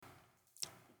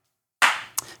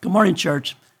Good morning,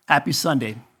 church. Happy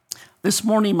Sunday. This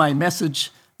morning,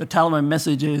 the title of my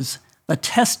message is The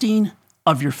Testing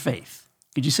of Your Faith.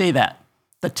 Could you say that?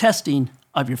 The testing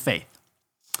of your faith.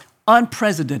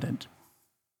 Unprecedented.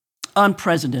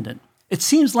 Unprecedented. It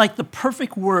seems like the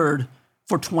perfect word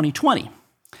for 2020.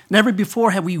 Never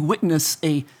before have we witnessed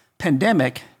a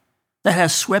pandemic that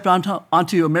has swept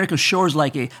onto America's shores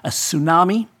like a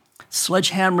tsunami,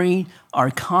 sledgehammering our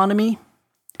economy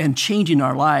and changing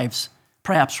our lives,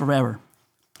 perhaps forever.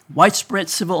 Widespread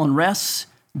civil unrest,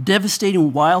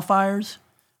 devastating wildfires,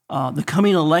 the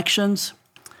coming elections,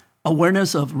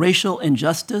 awareness of racial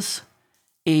injustice,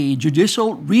 a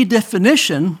judicial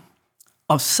redefinition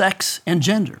of sex and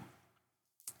gender.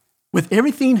 With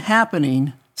everything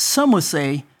happening, some would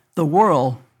say the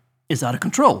world is out of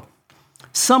control.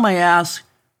 Some may ask,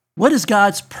 what is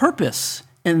God's purpose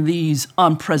in these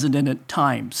unprecedented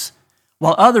times?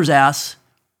 While others ask,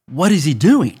 what is he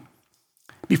doing?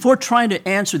 Before trying to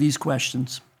answer these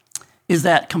questions, is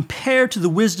that compared to the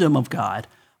wisdom of God,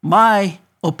 my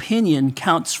opinion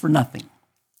counts for nothing.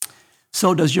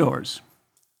 So does yours.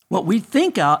 What we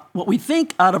think out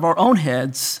of our own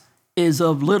heads is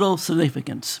of little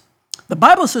significance. The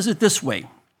Bible says it this way: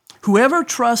 whoever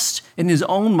trusts in his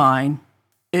own mind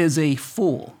is a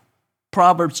fool.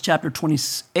 Proverbs chapter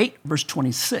 28, verse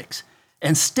 26.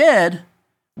 Instead,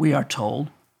 we are told,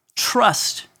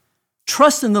 trust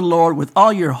in the Lord with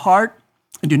all your heart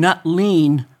and do not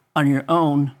lean on your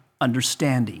own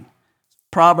understanding.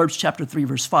 Proverbs chapter 3,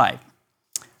 verse 5.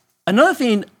 Another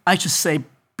thing I should say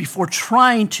before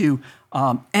trying to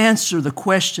answer the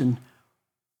question,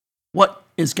 what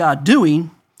is God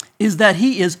doing, is that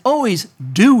he is always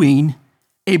doing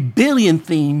a billion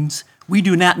things we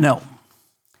do not know.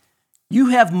 You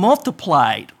have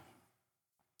multiplied,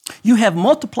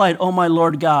 oh my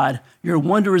Lord God, your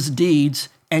wondrous deeds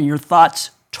and your thoughts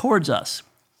towards us.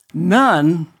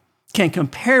 None can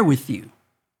compare with you.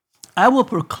 I will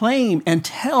proclaim and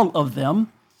tell of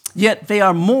them, yet they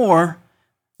are more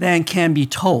than can be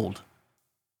told.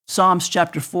 Psalms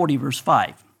chapter 40, verse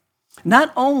 5.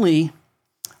 Not only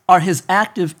are his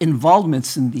active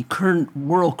involvements in the current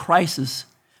world crisis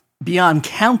beyond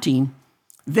counting,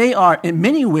 they are in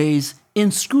many ways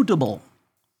inscrutable.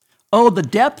 Oh, the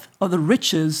depth of the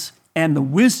riches and the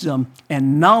wisdom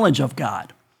and knowledge of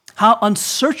God. How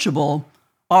unsearchable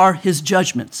are his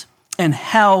judgments and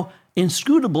how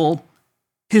inscrutable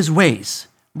his ways.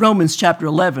 Romans chapter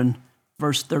 11,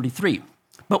 verse 33.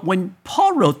 But when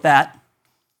Paul wrote that,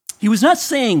 he was not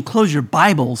saying close your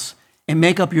Bibles and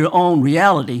make up your own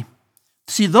reality.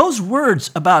 See, those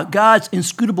words about God's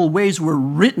inscrutable ways were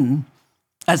written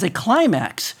as a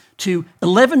climax to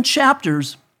 11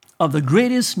 chapters of the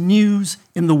greatest news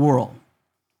in the world,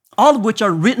 all of which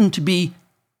are written to be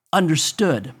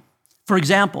understood. For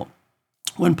example,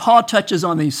 when Paul touches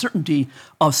on the certainty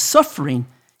of suffering,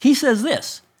 he says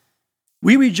this: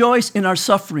 we rejoice in our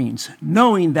sufferings,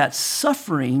 knowing that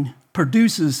suffering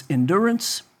produces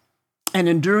endurance, and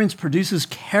endurance produces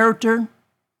character,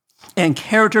 and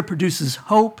character produces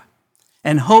hope,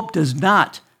 and hope does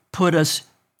not put us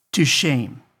to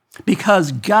shame,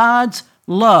 because God's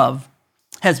love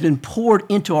has been poured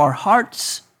into our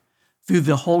hearts through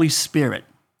the Holy Spirit.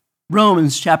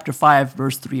 Romans chapter 5,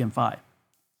 verse 3 and 5.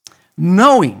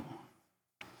 Knowing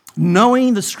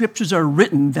the scriptures are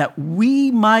written that we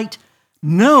might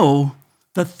know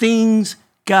the things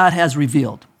God has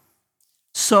revealed.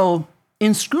 So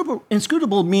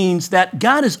inscrutable means that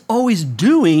God is always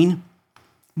doing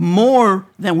more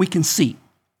than we can see.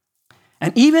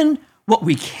 And even what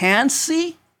we can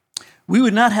see, we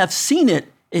would not have seen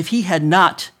it if he had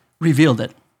not revealed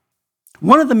it.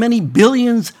 One of the many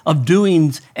billions of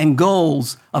doings and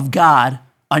goals of God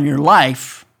on your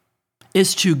life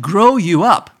is to grow you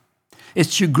up.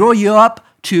 It's to grow you up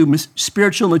to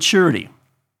spiritual maturity.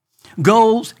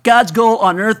 God's goal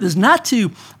on earth is not to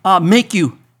make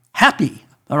you happy,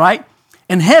 all right?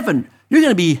 In heaven, you're going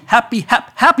to be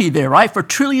happy there, right? For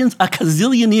trillions, a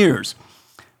gazillion years.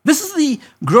 This is the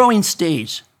growing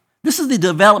stage. This is the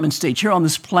development stage here on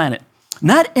this planet.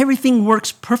 Not everything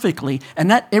works perfectly, and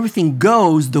not everything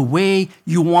goes the way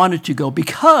you want it to go,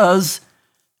 because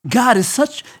God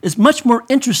is much more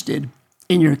interested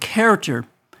in your character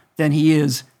than he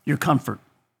is your comfort.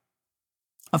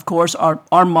 Of course,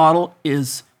 our model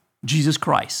is Jesus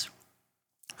Christ,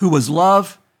 who was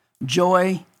love,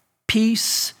 joy,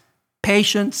 peace,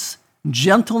 patience,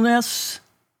 gentleness,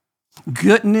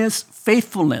 goodness,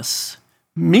 faithfulness,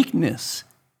 meekness,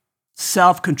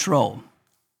 self-control.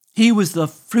 He was the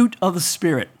fruit of the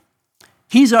Spirit.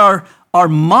 He's our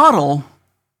model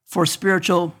for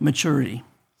spiritual maturity.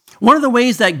 One of the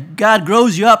ways that God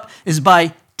grows you up is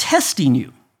by testing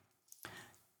you.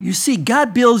 You see,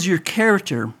 God builds your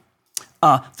character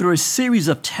through a series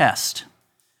of tests.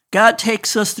 God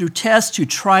takes us through tests to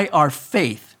try our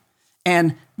faith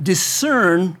and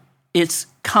discern its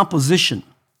composition.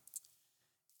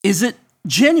 Is it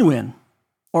genuine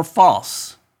or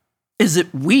false? Is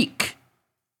it weak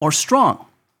or strong?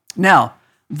 Now,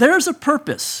 there's a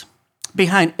purpose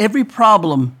behind every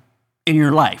problem in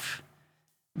your life.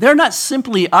 They're not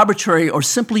simply arbitrary or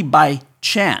simply by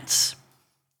chance.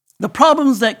 The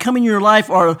problems that come in your life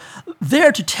are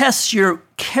there to test your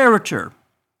character,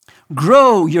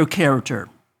 grow your character,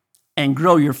 and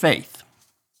grow your faith.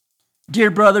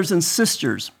 Dear brothers and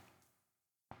sisters,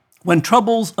 when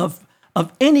troubles of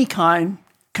any kind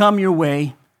come your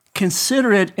way,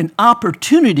 consider it an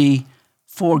opportunity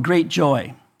for great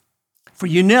joy. For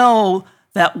you know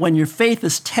that when your faith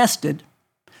is tested,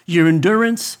 your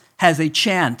endurance has a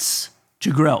chance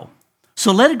to grow.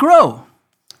 So let it grow.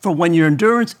 For when your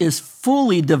endurance is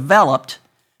fully developed,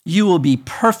 you will be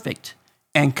perfect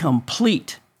and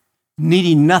complete,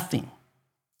 needing nothing.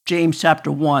 James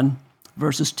chapter 1,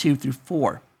 verses 2 through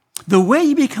 4. The way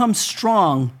you become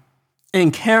strong in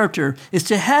character is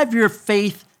to have your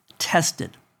faith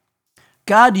tested.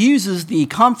 God uses the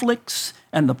conflicts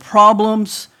and the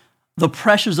problems, the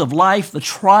pressures of life, the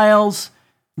trials,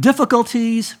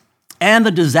 difficulties, and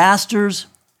the disasters,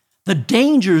 the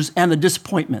dangers and the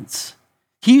disappointments.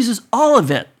 He uses all of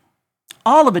it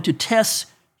to test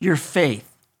your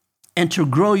faith and to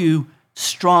grow you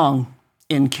strong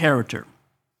in character.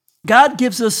 God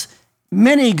gives us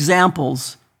many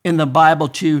examples in the Bible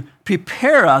to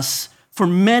prepare us for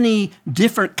many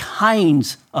different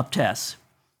kinds of tests.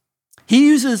 He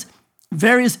uses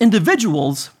various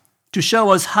individuals to show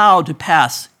us how to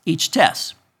pass each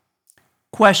test.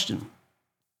 Question: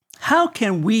 how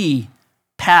can we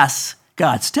pass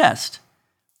God's test?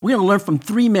 We're going to learn from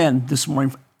three men this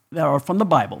morning that are from the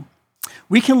Bible.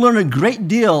 We can learn a great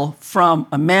deal from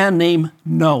a man named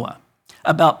Noah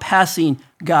about passing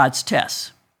God's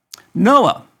tests.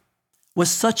 Noah was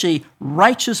such a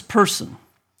righteous person.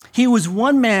 He was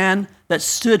one man that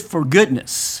stood for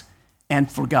goodness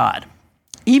and for God.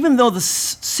 Even though the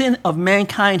sin of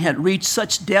mankind had reached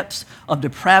such depths of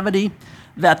depravity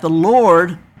that the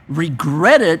Lord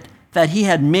regretted that he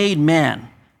had made man.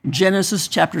 Genesis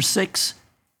chapter 6,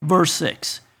 verse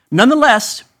 6.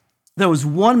 Nonetheless, there was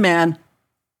one man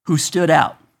who stood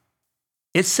out.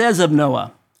 It says of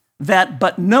Noah that,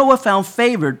 but Noah found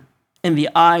favor in the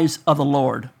eyes of the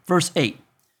Lord. Verse 8.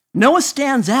 Noah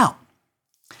stands out.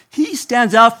 He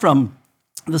stands out from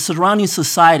the surrounding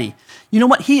society. You know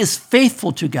what? He is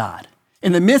faithful to God.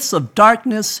 In the midst of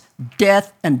darkness,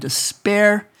 death, and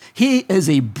despair, he is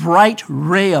a bright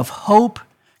ray of hope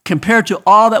compared to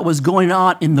all that was going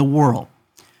on in the world.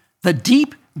 The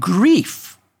deep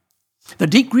grief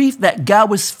that God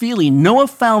was feeling, Noah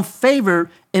found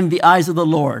favor in the eyes of the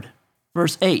Lord.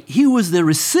 Verse 8, he was the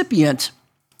recipient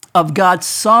of God's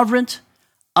sovereign,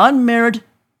 unmerited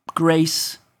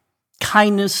grace,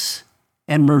 kindness,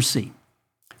 and mercy.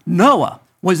 Noah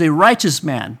was a righteous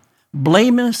man,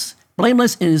 blameless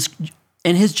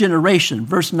in his generation.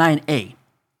 Verse 9a.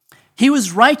 He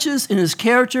was righteous in his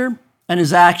character and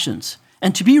his actions.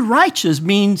 And to be righteous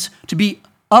means to be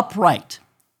upright,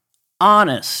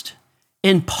 honest,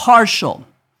 impartial,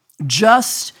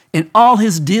 just in all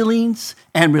his dealings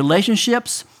and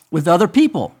relationships with other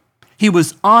people. He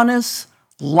was honest,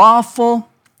 lawful,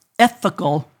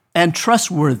 ethical, and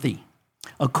trustworthy.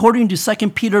 According to 2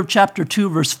 Peter chapter 2,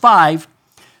 verse 5,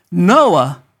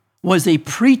 Noah was a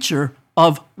preacher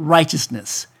of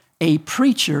righteousness. A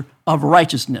preacher of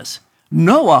righteousness.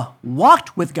 Noah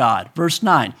walked with God. Verse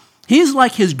 9. He's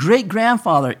like his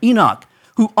great-grandfather, Enoch,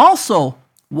 who also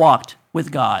walked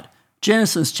with God.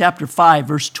 Genesis chapter 5,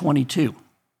 verse 22.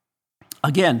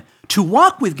 Again, to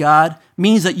walk with God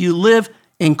means that you live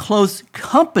in close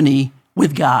company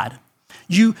with God.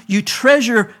 You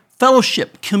treasure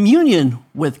fellowship, communion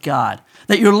with God,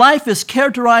 that your life is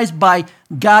characterized by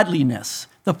godliness.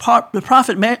 The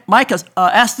prophet Micah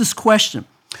asked this question: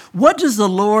 what does the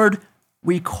Lord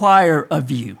require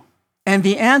of you? And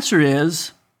the answer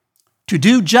is to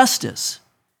do justice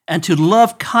and to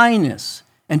love kindness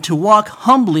and to walk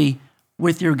humbly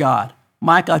with your God.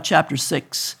 Micah chapter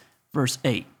 6, verse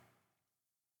 8.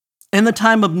 In the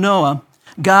time of Noah,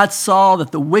 God saw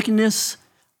that the wickedness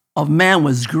of man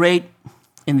was great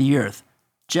in the earth.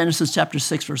 Genesis chapter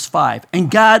 6, verse 5.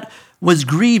 And God was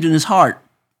grieved in his heart.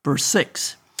 Verse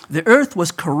 6. The earth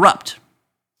was corrupt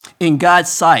in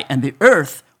God's sight, and the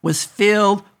earth was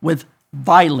filled with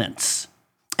violence.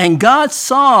 And God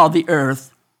saw the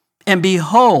earth, and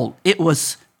behold, it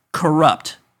was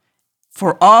corrupt,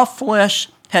 for all flesh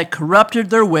had corrupted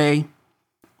their way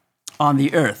on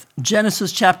the earth.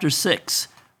 Genesis chapter 6,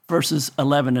 verses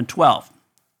 11 and 12.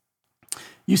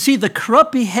 You see, the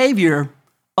corrupt behavior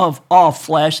of all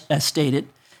flesh, as stated,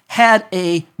 had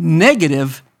a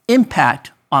negative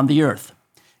impact on the earth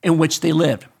in which they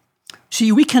lived.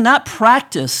 See, we cannot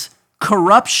practice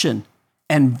corruption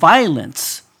and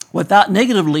violence without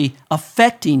negatively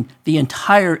affecting the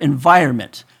entire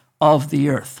environment of the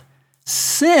earth.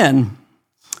 Sin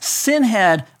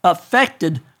had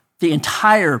affected the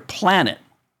entire planet.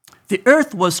 The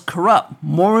earth was corrupt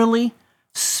morally,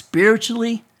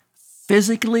 spiritually,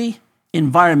 physically,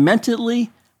 environmentally,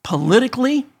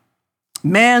 politically.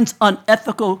 Man's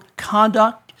unethical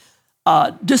conduct,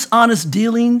 dishonest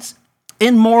dealings,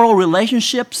 immoral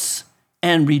relationships,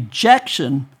 and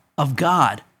rejection of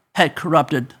God had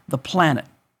corrupted the planet.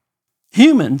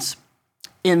 Humans,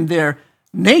 in their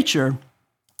nature,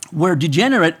 were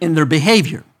degenerate in their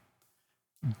behavior,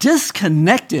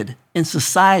 disconnected in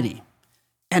society,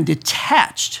 and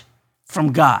detached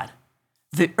from God.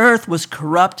 The earth was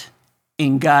corrupt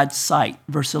in God's sight.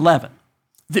 Verse 11.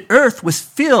 The earth was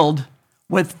filled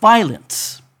with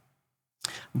violence.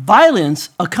 Violence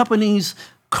accompanies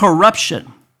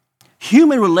corruption.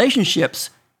 Human relationships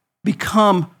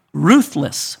become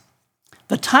ruthless.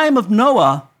 The time of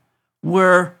Noah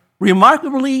were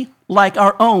remarkably like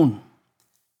our own,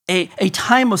 a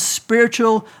time of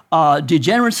spiritual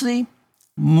degeneracy,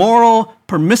 moral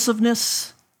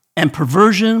permissiveness and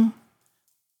perversion,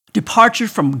 departure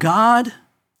from God,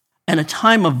 and a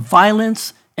time of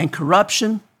violence and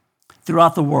corruption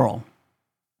throughout the world.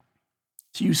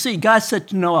 So you see, God said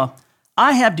to Noah,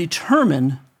 I have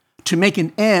determined to make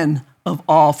an end of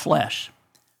all flesh,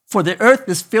 for the earth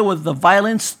is filled with the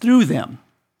violence through them.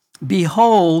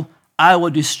 Behold, I will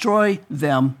destroy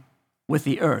them with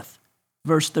the earth.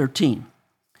 Verse 13.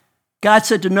 God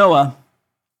said to Noah,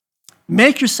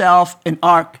 make yourself an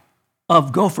ark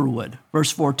of gopher wood.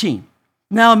 Verse 14.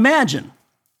 Now imagine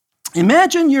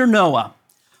you're Noah,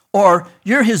 or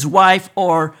you're his wife,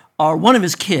 or one of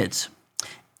his kids.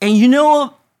 And you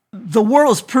know the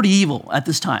world is pretty evil at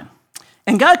this time.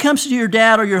 And God comes to your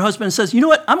dad or your husband and says, you know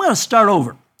what, I'm going to start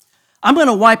over. I'm going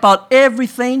to wipe out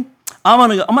everything. I'm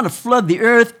going to flood the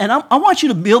earth, and I want you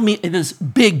to build me this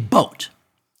big boat.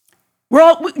 You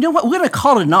know what, we're going to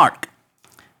call it an ark.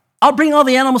 I'll bring all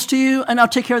the animals to you, and I'll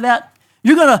take care of that.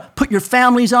 You're going to put your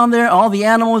families on there, all the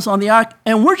animals on the ark,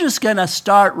 and we're just going to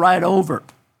start right over.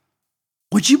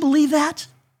 Would you believe that?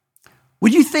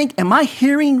 Would you think, am I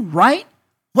hearing right?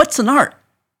 What's an ark?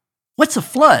 What's a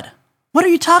flood? What are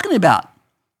you talking about?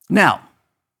 Now,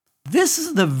 this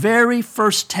is the very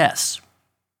first test.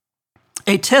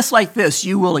 A test like this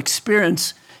you will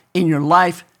experience in your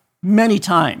life many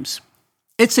times.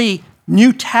 It's a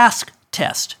new task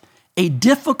test, a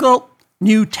difficult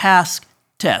new task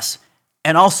test.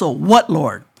 And also, what,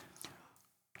 Lord?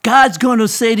 God's going to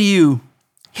say to you,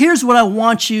 here's what I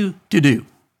want you to do.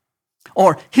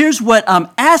 Or here's what I'm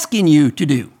asking you to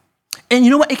do. And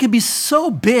you know what? It can be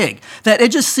so big that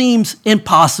it just seems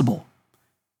impossible.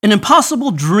 An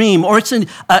impossible dream, or it's an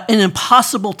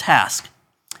impossible task.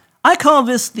 I call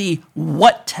this the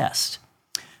what test.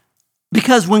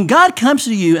 Because when God comes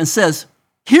to you and says,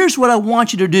 here's what I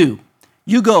want you to do,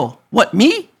 you go, what,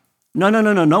 me? No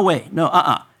way. No,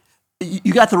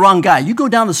 You got the wrong guy. You go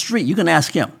down the street, you can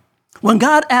ask him. When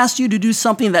God asks you to do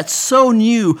something that's so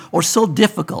new or so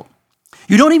difficult,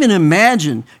 you don't even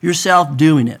imagine yourself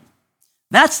doing it.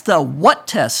 That's the what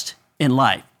test in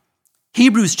life.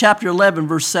 Hebrews chapter 11,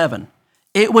 verse 7.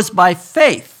 It was by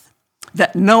faith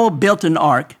that Noah built an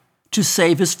ark to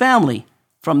save his family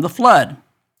from the flood,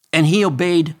 and he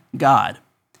obeyed God.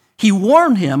 He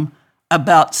warned him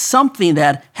about something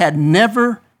that had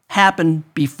never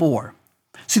happened before.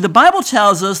 See, the Bible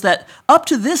tells us that up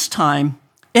to this time,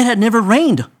 it had never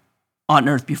rained on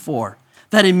earth before,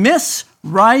 that a mist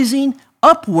rising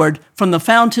upward from the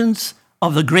fountains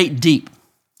of the great deep,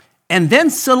 and then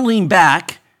settling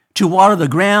back to water the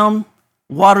ground,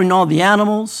 watering all the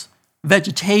animals,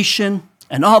 vegetation,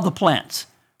 and all the plants.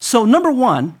 So number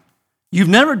one, you've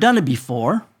never done it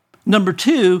before. Number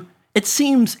two, it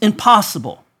seems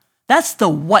impossible. That's the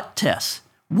what test.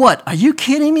 What? Are you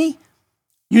kidding me?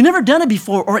 You've never done it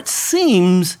before, or it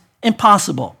seems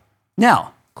impossible.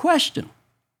 Now, question.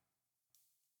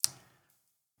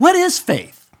 What is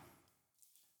faith?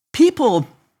 People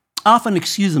often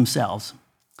excuse themselves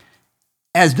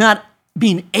as not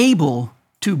being able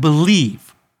to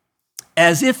believe,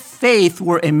 as if faith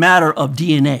were a matter of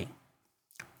DNA.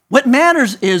 What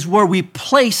matters is where we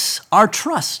place our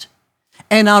trust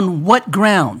and on what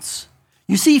grounds.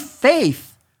 You see,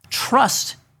 faith,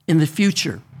 trust in the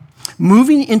future,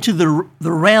 moving into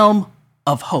the realm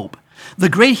of hope. The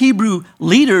great Hebrew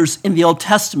leaders in the Old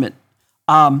Testament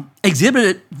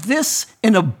exhibited this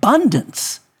in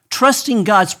abundance, trusting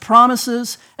God's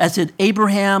promises, as did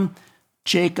Abraham,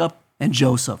 Jacob, and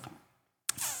Joseph.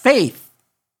 Faith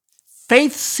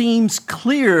seems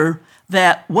clear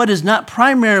that what is not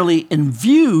primarily in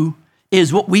view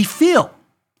is what we feel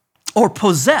or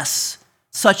possess,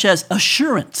 such as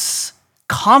assurance,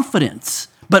 confidence,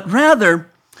 but rather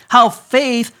how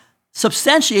faith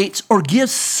substantiates or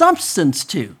gives substance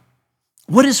to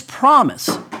what is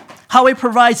promised, how it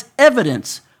provides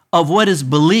evidence of what is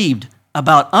believed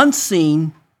about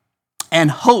unseen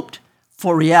and hoped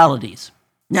for realities.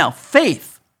 Now,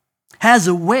 faith has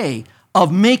a way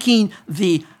of making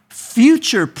the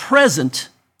future present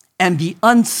and the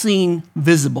unseen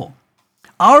visible.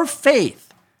 Our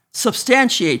faith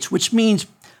substantiates, which means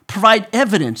provide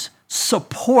evidence,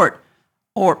 support,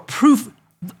 or prove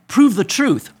the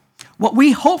truth, what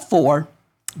we hope for,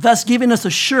 thus giving us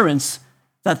assurance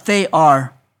that they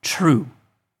are true.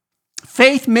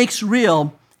 Faith makes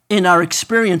real in our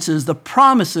experiences the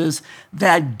promises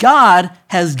that God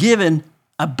has given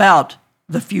about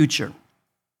the future.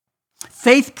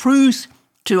 Faith proves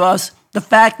to us the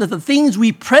fact that the things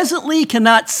we presently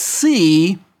cannot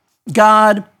see,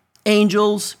 God,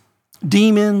 angels,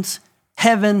 demons,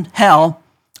 heaven, hell,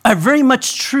 are very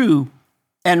much true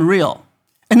and real.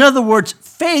 In other words,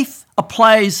 faith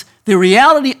applies the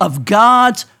reality of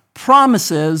God's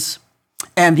promises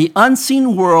and the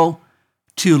unseen world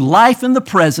to life in the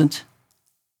present,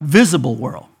 visible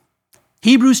world.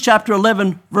 Hebrews chapter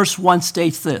 11, verse 1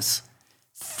 states this: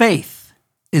 faith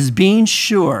is being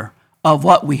sure of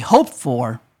what we hope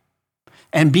for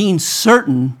and being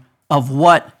certain of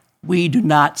what we do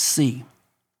not see.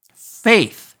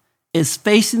 Faith is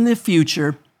facing the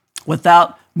future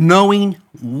without knowing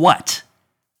what.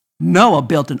 Noah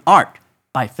built an ark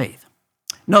by faith.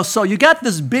 No, so you got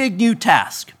this big new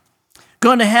task.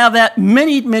 Going to have that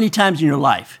many, many times in your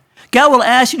life. God will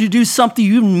ask you to do something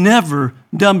you've never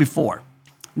done before.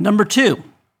 Number 2,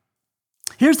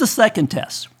 here's the second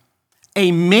test: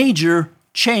 a major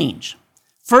change.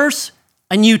 First,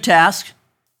 a new task.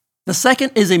 The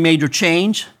second is a major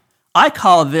change. I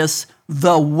call this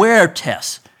the where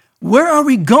test. Where are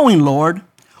we going, Lord?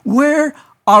 Where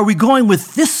are we going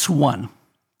with this one?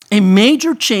 A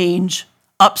major change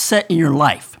upset in your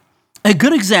life. A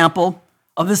good example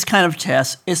of this kind of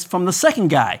test is from the second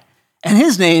guy, and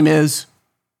his name is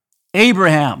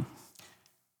Abraham.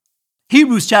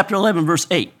 Hebrews chapter 11, verse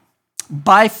 8.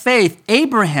 By faith,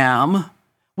 Abraham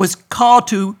was called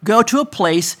to go to a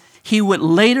place he would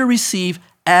later receive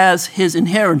as his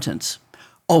inheritance,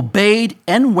 obeyed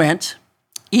and went,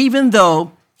 even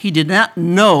though he did not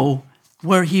know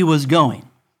where he was going.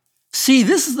 See,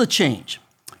 this is the change.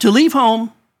 To leave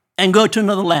home and go to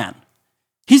another land.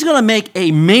 He's going to make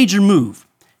a major move.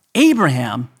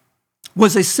 Abraham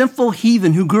was a sinful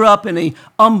heathen who grew up in an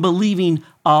unbelieving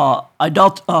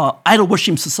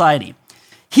idol-worshiping society.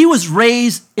 He was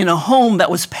raised in a home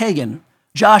that was pagan.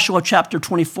 Joshua chapter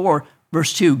 24,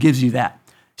 verse 2 gives you that.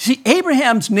 See,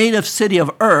 Abraham's native city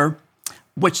of Ur,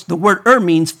 which the word Ur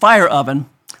means fire oven,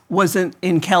 was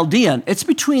in Chaldean. It's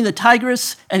between the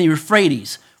Tigris and the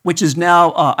Euphrates, which is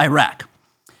now Iraq.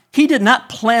 He did not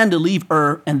plan to leave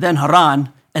Ur and then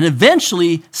Haran and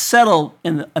eventually settle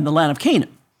in the land of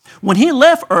Canaan. When he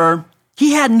left Ur,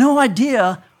 he had no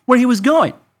idea where he was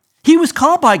going. He was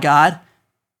called by God.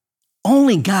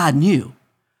 Only God knew.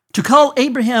 To call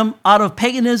Abraham out of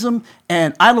paganism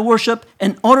and idol worship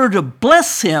in order to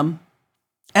bless him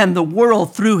and the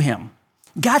world through him.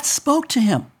 God spoke to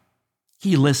him.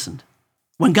 He listened.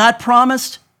 When God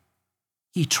promised,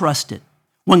 he trusted.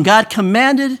 When God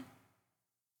commanded,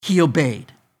 he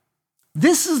obeyed.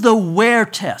 This is the where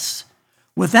test,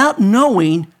 without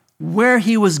knowing where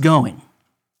he was going.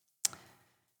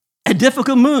 A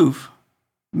difficult move.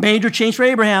 Major change for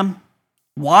Abraham.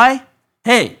 Why?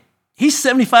 Hey, he's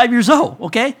 75 years old,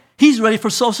 okay? He's ready for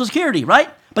Social Security, right?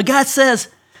 But God says,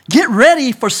 get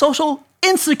ready for social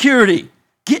insecurity.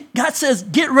 God says,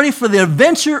 get ready for the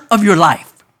adventure of your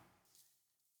life.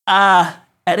 At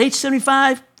age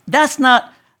 75, that's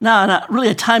not really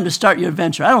a time to start your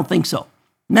adventure. I don't think so.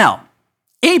 Now,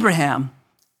 Abraham,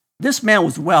 this man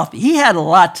was wealthy. He had a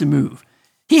lot to move.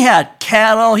 He had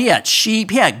cattle, he had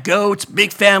sheep, he had goats,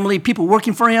 big family, people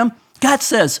working for him. God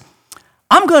says,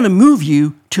 I'm going to move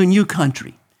you to a new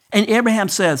country. And Abraham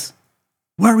says,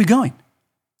 where are we going?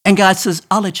 And God says,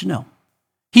 I'll let you know.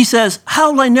 He says,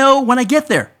 how will I know when I get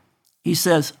there? He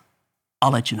says,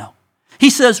 I'll let you know. He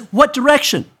says, what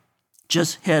direction?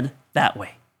 Just head that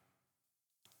way.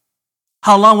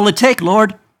 How long will it take,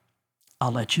 Lord?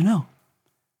 I'll let you know.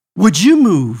 Would you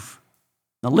move?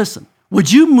 Now listen,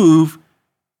 would you move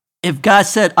if God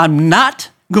said, I'm not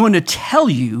going to tell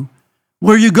you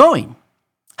where you're going,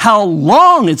 how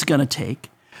long it's going to take,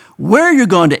 where you're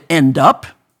going to end up,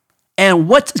 and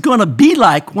what it's going to be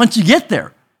like once you get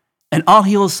there? And all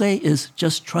he will say is,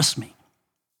 just trust me.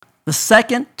 The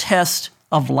second test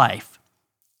of life,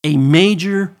 a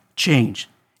major change.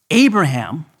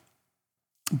 Abraham,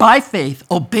 by faith,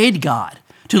 obeyed God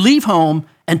to leave home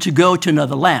and to go to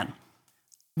another land.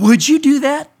 Would you do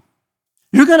that?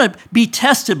 You're going to be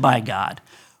tested by God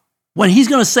when he's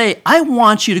going to say, I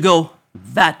want you to go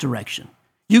that direction.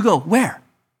 You go, where?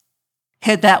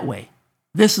 Head that way.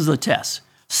 This is a test.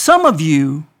 Some of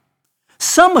you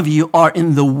are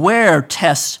in the where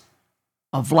test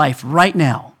of life right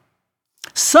now.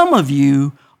 Some of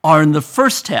you are in the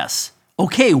first test.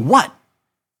 Okay, what?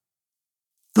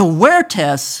 The where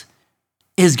test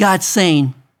is God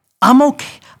saying, I'm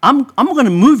okay. I'm going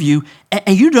to move you,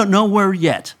 and you don't know where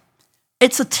yet.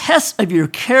 It's a test of your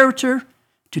character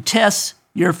to test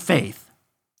your faith.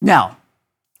 Now,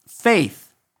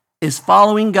 faith is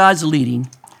following God's leading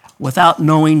without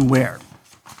knowing where.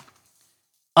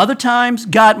 Other times,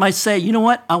 God might say, you know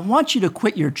what? I want you to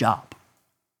quit your job.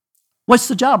 What's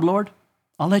the job, Lord?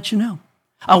 I'll let you know.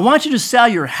 I want you to sell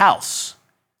your house.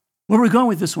 Where are we going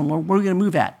with this one, Lord? Where are we going to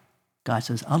move at? God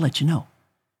says, I'll let you know.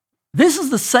 This is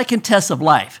the second test of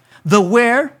life. The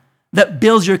where that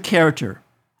builds your character.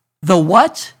 The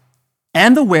what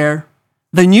and the where,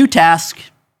 the new task,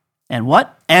 and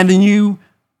what? And the new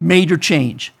major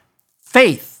change.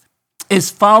 Faith is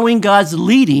following God's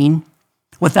leading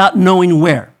without knowing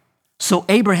where. So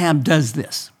Abraham does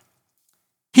this.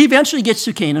 He eventually gets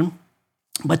to Canaan,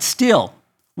 but still,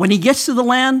 when he gets to the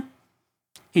land,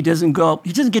 he doesn't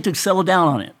get to settle down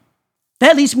on it.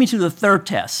 That leads me to the third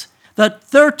test. The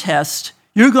third test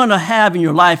you're going to have in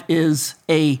your life is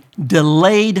a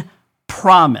delayed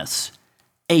promise.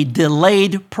 A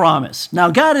delayed promise.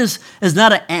 Now, God is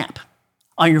not an app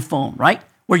on your phone, right?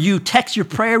 Where you text your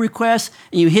prayer request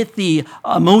and you hit the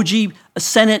emoji,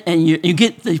 send it, and you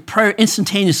get the prayer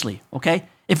instantaneously, okay?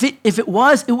 If it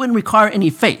was, it wouldn't require any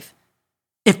faith.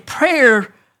 If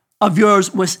prayer of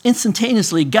yours was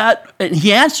instantaneously, God, and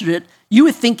he answered it, you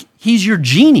would think he's your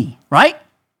genie, right?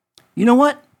 You know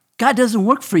what? God doesn't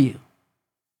work for you.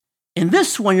 In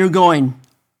this one, you're going,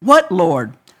 what,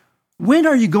 Lord? When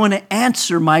are you going to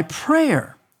answer my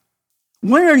prayer?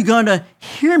 When are you going to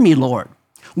hear me, Lord?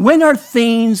 When are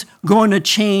things going to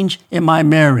change in my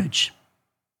marriage?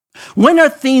 When are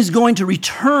things going to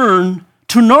return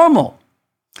to normal?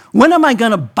 When am I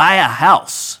going to buy a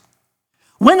house?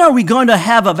 When are we going to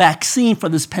have a vaccine for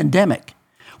this pandemic?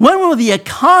 When will the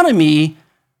economy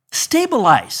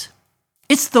stabilize?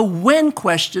 It's the when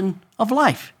question of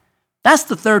life. That's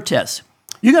the third test.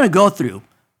 You're going to go through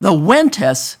the when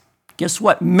test, guess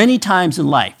what, many times in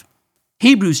life.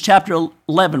 Hebrews chapter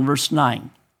 11, verse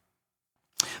 9.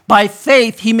 By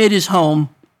faith, he made his home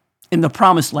in the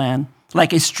promised land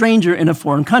like a stranger in a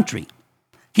foreign country.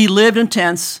 He lived in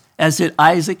tents, as did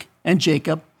Isaac and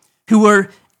Jacob, who were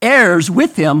heirs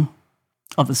with him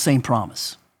of the same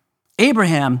promise.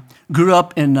 Abraham grew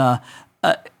up in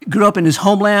his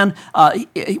homeland.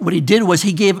 What he did was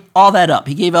he gave all that up.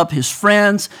 He gave up his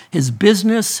friends, his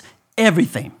business,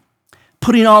 everything,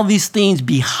 putting all these things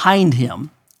behind him.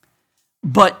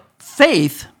 But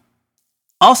faith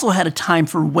also had a time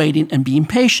for waiting and being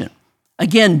patient.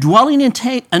 Again, dwelling in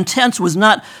tents was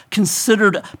not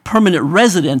considered permanent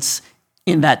residence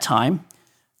in that time.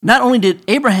 Not only did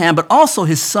Abraham, but also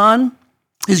his son,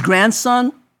 his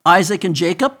grandson, Isaac and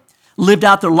Jacob, lived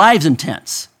out their lives in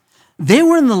tents. They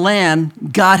were in the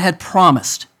land God had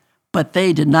promised, but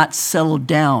they did not settle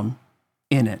down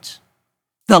in it.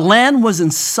 The land was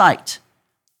in sight,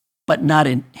 but not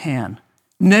in hand.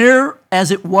 Near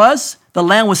as it was, the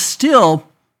land was still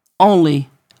only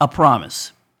a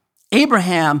promise.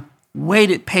 Abraham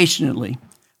waited patiently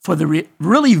for the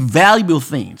really valuable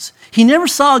things. He never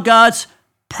saw God's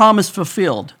promise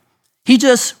fulfilled. He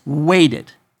just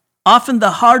waited. Often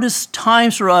the hardest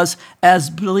times for us as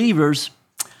believers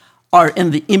are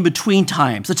in the in-between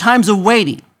times, the times of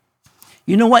waiting.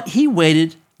 You know what? He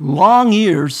waited long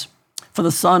years for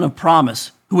the son of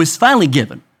promise, who was finally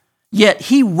given. Yet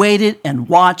he waited and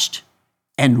watched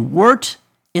and worked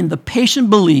in the patient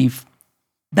belief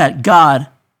that God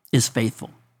is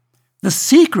faithful. The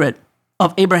secret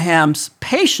of Abraham's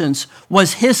patience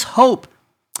was his hope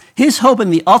in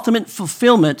the ultimate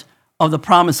fulfillment of the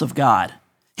promise of God.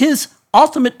 His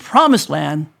ultimate promised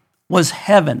land was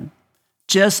heaven,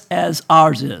 just as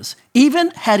ours is.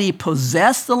 Even had he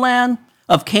possessed the land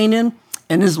of Canaan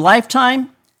In his lifetime,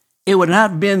 it would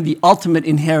not have been the ultimate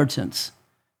inheritance.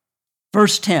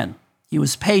 Verse 10, he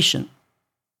was patient,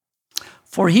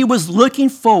 for he was looking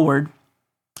forward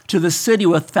to the city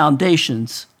with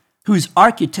foundations, whose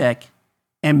architect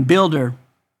and builder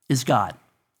is God.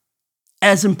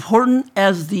 As important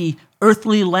as the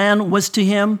earthly land was to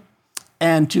him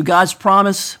and to God's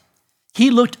promise, he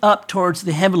looked up towards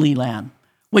the heavenly land,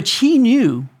 which he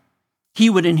knew he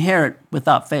would inherit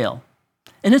without fail.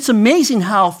 And it's amazing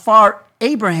how far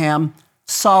Abraham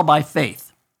saw by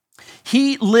faith.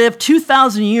 He lived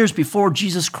 2,000 years before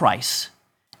Jesus Christ,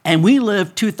 and we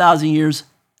live 2,000 years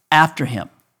after him.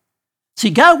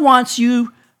 See, God wants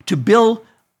you to build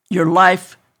your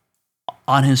life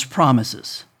on his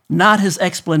promises, not his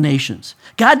explanations.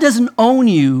 God doesn't owe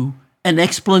you an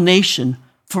explanation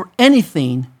for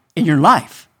anything in your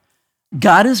life.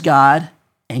 God is God,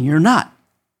 and you're not.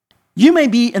 You may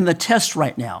be in the test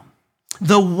right now,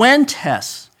 the when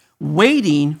test,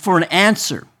 waiting for an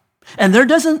answer, and there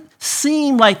doesn't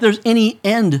seem like there's any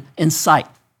end in sight.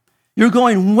 You're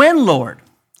going, when, Lord?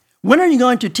 When are you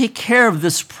going to take care of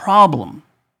this problem?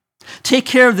 Take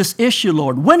care of this issue,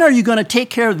 Lord? When are you going to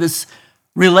take care of this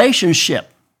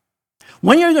relationship?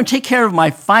 When are you going to take care of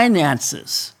my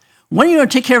finances? When are you going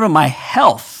to take care of my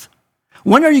health?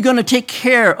 When are you going to take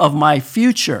care of my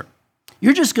future?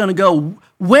 You're just going to go,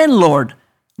 when, Lord?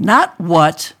 Not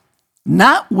what,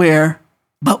 not where,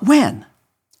 but when.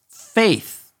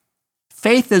 Faith.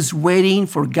 Faith is waiting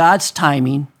for God's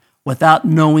timing without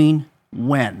knowing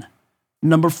when.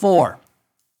 Number 4,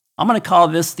 I'm going to call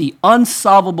this the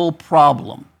unsolvable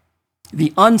problem.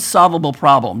 The unsolvable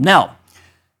problem. Now,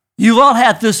 you've all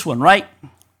had this one, right?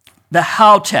 The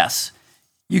how test.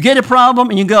 You get a problem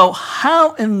and you go,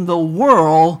 how in the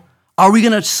world are we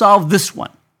going to solve this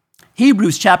one?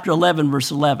 Hebrews chapter 11, verse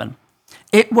 11.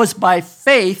 It was by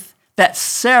faith that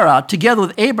Sarah, together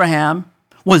with Abraham,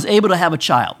 was able to have a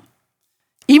child.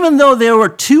 Even though they were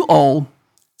too old,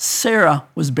 Sarah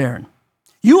was barren.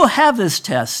 You will have this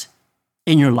test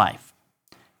in your life.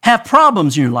 Have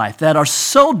problems in your life that are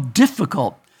so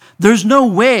difficult, there's no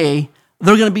way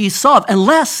they're going to be solved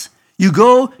unless you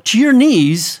go to your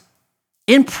knees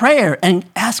in prayer and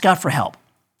ask God for help.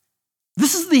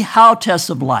 This is the how test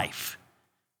of life.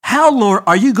 How, Lord,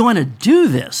 are you going to do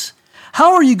this?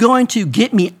 How are you going to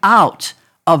get me out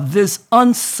of this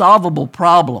unsolvable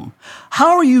problem?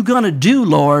 How are you going to do,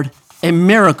 Lord, a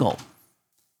miracle?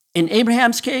 In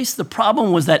Abraham's case, the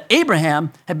problem was that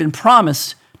Abraham had been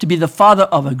promised to be the father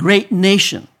of a great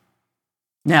nation.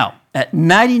 Now, at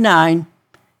 99,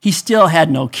 he still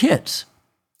had no kids.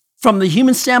 From the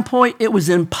human standpoint, it was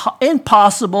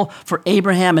impossible for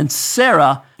Abraham and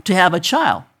Sarah to have a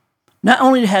child. Not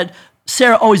only had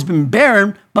Sarah always been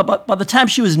barren, but by the time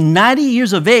she was 90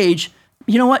 years of age,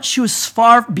 you know what? She was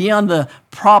far beyond the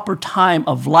proper time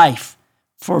of life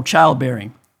for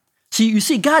childbearing. So you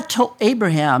see, God told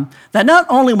Abraham that not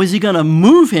only was he going to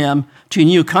move him to a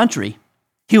new country,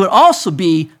 he would also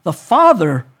be the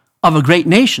father of a great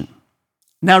nation.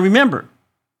 Now remember,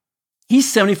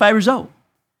 he's 75 years old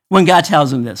when God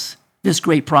tells him this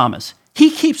great promise. He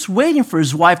keeps waiting for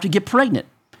his wife to get pregnant.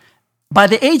 By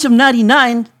the age of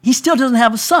 99, he still doesn't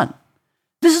have a son.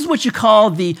 This is what you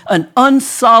call an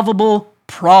unsolvable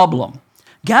problem.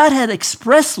 God had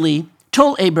expressly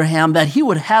told Abraham that he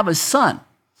would have a son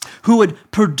who would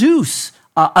produce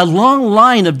a long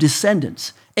line of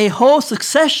descendants, a whole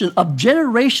succession of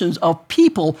generations of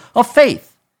people of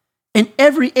faith in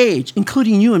every age,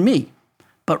 including you and me.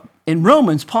 But in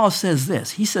Romans, Paul says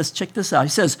this. He says, check this out. He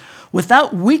says,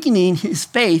 without weakening his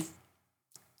faith,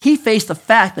 he faced the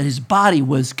fact that his body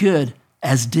was good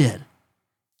as dead,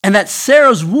 and that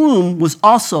Sarah's womb was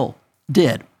also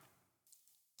dead.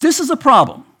 This is a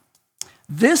problem.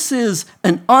 This is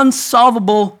an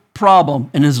unsolvable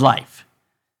problem in his life.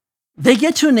 They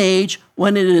get to an age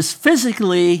when it is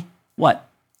physically, what?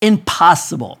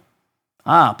 Impossible.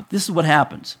 But this is what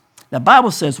happens. The Bible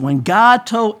says when God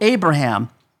told Abraham,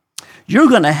 you're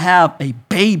going to have a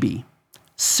baby,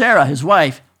 Sarah, his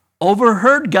wife,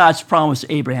 overheard God's promise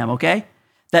to Abraham, okay?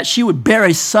 That she would bear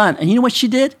a son. And you know what she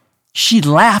did? She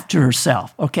laughed to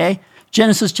herself, okay?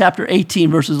 Genesis chapter 18,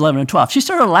 verses 11 and 12. She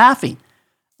started laughing.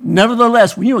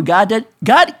 Nevertheless, you know what God did?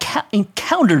 God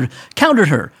countered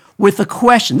her with a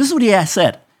question. This is what he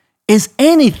said. Is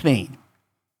anything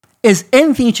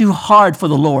too hard for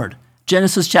the Lord?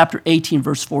 Genesis chapter 18,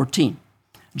 verse 14.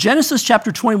 Genesis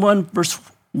chapter 21, verse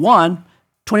 1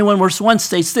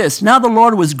 states this. Now the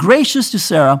Lord was gracious to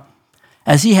Sarah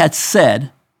as he had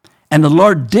said, and the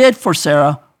Lord did for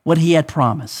Sarah what he had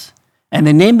promised. And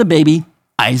they named the baby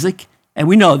Isaac, and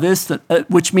we know this,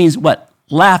 which means what?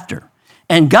 Laughter.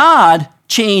 And God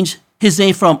changed his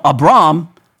name from Abram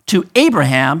to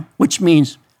Abraham, which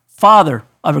means father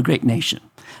of a great nation.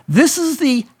 This is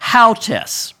the how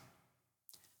test.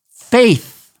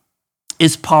 Faith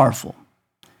is powerful.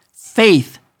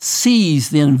 Faith sees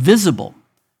the invisible,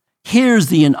 hears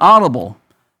the inaudible,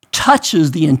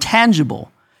 touches the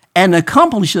intangible, and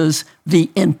accomplishes the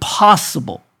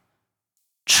impossible.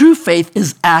 True faith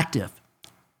is active,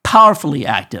 powerfully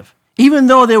active. Even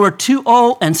though they were too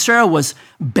old and Sarah was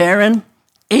barren,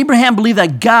 Abraham believed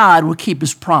that God would keep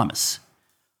his promise.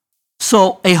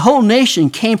 So a whole nation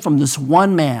came from this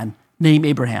one man named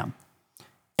Abraham.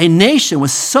 A nation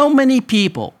with so many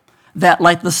people that,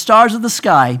 like the stars of the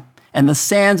sky and the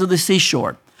sands of the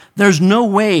seashore, there's no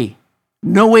way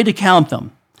to count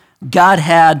them. God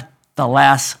had the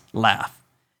last laugh.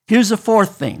 Here's the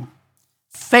fourth thing.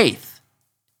 Faith.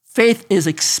 Faith is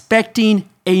expecting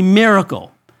a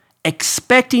miracle.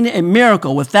 Expecting a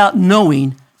miracle without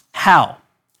knowing how.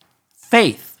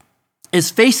 Faith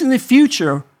is facing the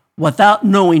future without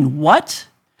knowing what,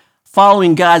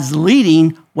 following God's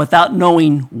leading without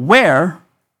knowing where,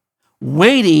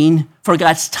 waiting for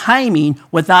God's timing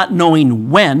without knowing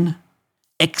when,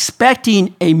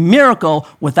 expecting a miracle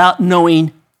without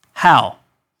knowing how.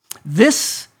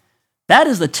 That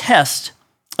is the test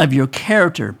of your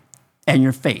character and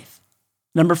your faith.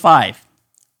 Number 5,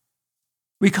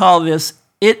 we call this,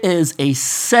 it is a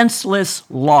senseless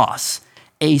loss.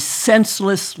 A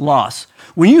senseless loss.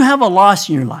 When you have a loss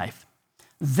in your life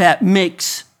that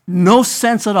makes no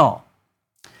sense at all,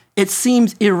 it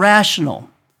seems irrational,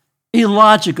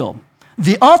 illogical.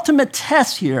 The ultimate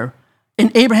test here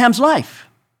in Abraham's life.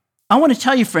 I want to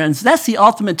tell you, friends, that's the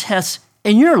ultimate test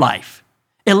in your life.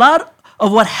 A lot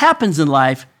of what happens in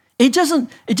life, it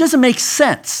doesn't make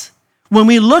sense. When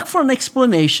we look for an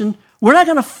explanation, we're not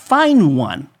going to find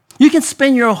one. You can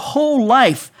spend your whole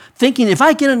life thinking, if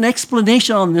I get an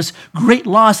explanation on this great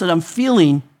loss that I'm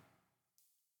feeling,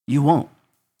 you won't.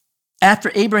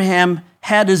 After Abraham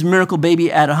had his miracle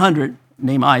baby at 100,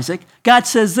 named Isaac, God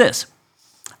says this,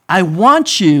 I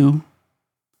want you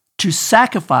to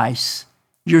sacrifice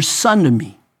your son to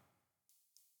me.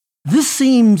 This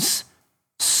seems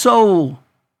so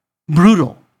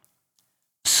brutal,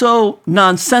 so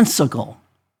nonsensical.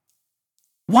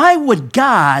 Why would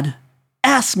God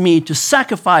ask me to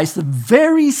sacrifice the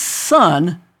very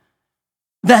son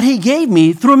that he gave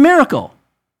me through a miracle?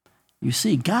 You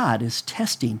see, God is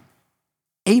testing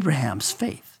Abraham's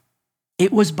faith.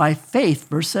 It was by faith,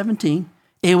 verse 17,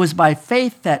 it was by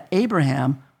faith that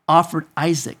Abraham offered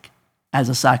Isaac as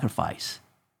a sacrifice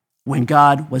when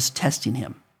God was testing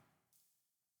him.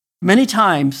 Many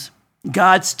times,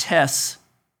 God's tests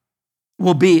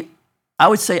will be, I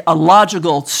would say, a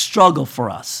logical struggle for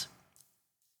us.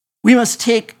 We must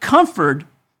take comfort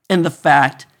in the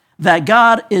fact that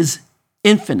God is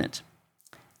infinite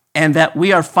and that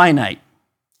we are finite.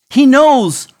 He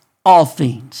knows all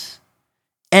things,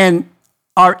 and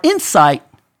our insight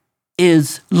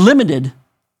is limited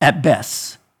at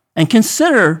best. And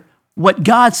consider what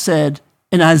God said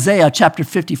in Isaiah chapter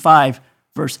 55,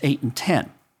 verse 8 and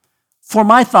 10. For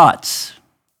my thoughts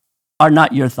are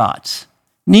not your thoughts,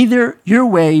 neither your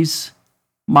ways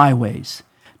my ways,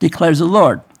 declares the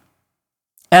Lord.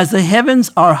 As the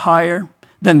heavens are higher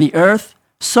than the earth,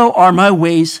 so are my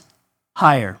ways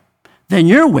higher than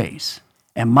your ways,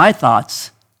 and my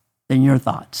thoughts than your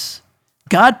thoughts.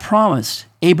 God promised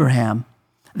Abraham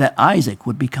that Isaac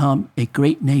would become a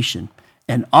great nation,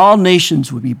 and all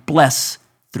nations would be blessed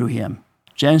through him.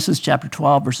 Genesis chapter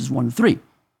 12, verses 1 to 3.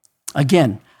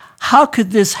 Again, how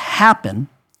could this happen?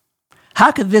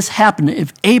 How could this happen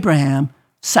if Abraham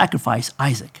sacrificed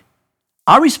Isaac?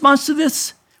 Our response to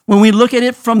this, when we look at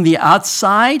it from the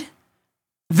outside,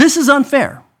 this is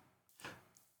unfair.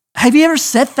 Have you ever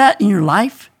said that in your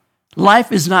life?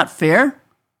 Life is not fair.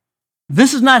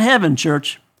 This is not heaven,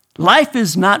 church. Life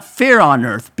is not fair on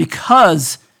earth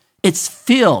because it's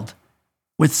filled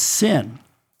with sin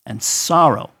and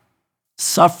sorrow,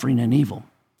 suffering and evil.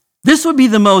 This would be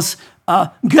the most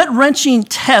gut-wrenching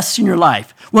test in your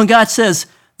life when God says,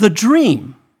 the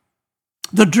dream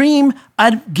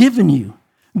I've given you,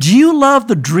 do you love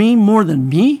the dream more than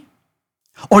me?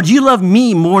 Or do you love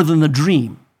me more than the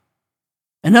dream?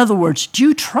 In other words, do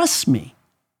you trust me?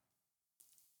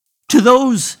 To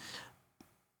those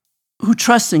who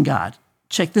trust in God,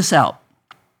 check this out.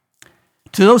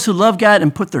 To those who love God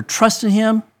and put their trust in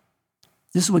him,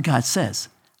 this is what God says.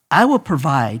 I will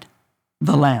provide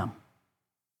the lamb,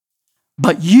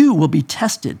 but you will be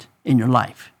tested in your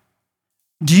life.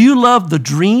 Do you love the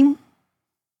dream,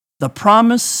 the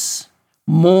promise,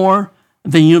 more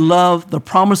than you love the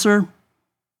promiser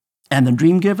and the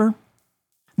dream giver?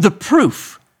 The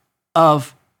proof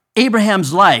of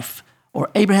Abraham's life or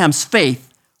Abraham's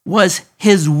faith was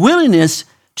his willingness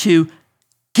to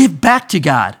give back to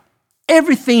God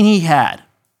everything he had,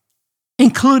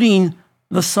 including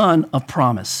the son of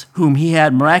promise, whom he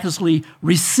had miraculously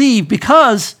received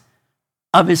because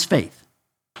of his faith.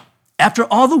 After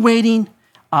all the waiting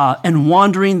and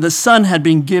wandering, the son had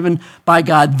been given by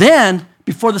God. Then,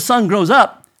 before the son grows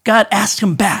up, God asked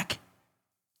him back.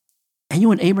 And you know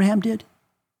what Abraham did?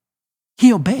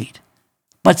 He obeyed.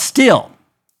 But still,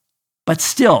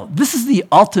 this is the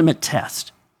ultimate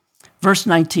test. Verse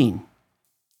 19,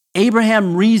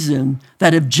 Abraham reasoned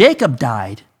that if Jacob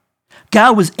died,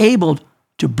 God was able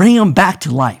to bring him back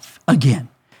to life again.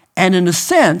 And in a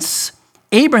sense,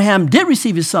 Abraham did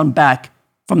receive his son back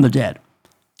from the dead.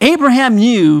 Abraham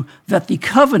knew that the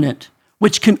covenant,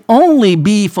 which can only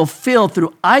be fulfilled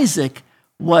through Isaac,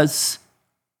 was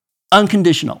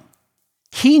unconditional.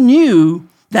 He knew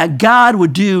that God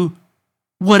would do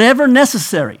whatever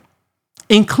necessary,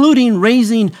 including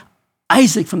raising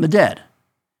Isaac from the dead,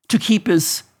 to keep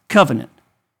his covenant.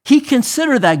 He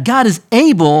considered that God is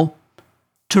able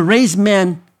to raise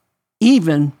men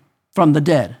even from the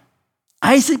dead.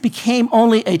 Isaac became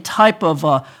only a type of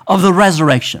the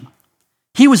resurrection.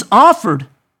 He was offered,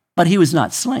 but he was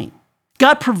not slain.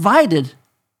 God provided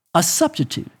a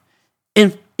substitute.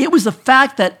 And it was the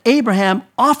fact that Abraham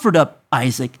offered up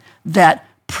Isaac that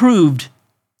proved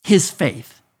his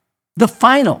faith. The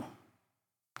final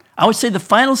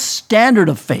standard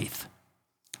of faith.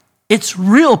 It's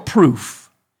real proof.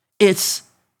 It's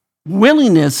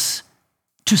willingness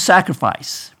to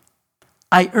sacrifice.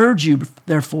 I urge you,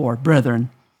 therefore, brethren,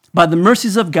 by the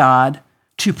mercies of God,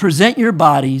 to present your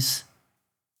bodies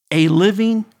a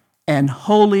living and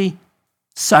holy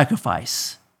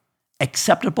sacrifice,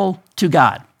 acceptable to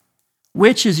God,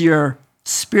 which is your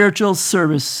spiritual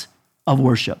service of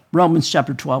worship. Romans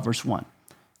chapter 12, verse 1.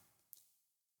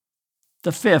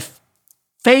 The fifth,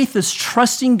 faith is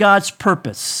trusting God's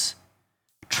purpose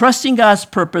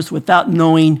without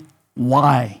knowing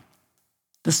why.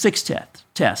 The sixth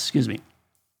test,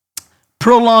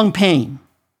 prolonged pain.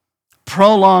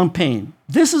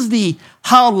 This is the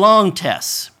how long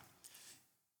test.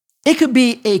 It could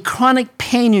be a chronic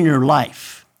pain in your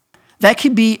life. That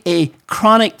could be a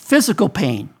chronic physical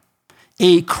pain,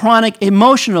 a chronic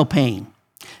emotional pain,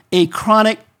 a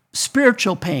chronic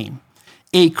spiritual pain,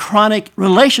 a chronic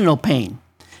relational pain,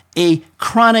 a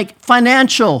chronic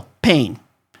financial pain.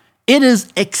 It is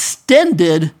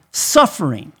extended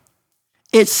suffering.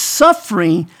 It's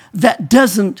suffering that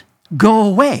doesn't go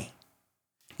away.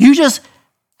 You're just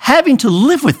having to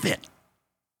live with it,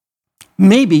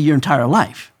 maybe your entire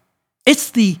life.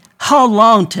 It's the how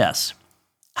long test.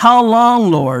 How long,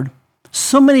 Lord?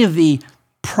 So many of the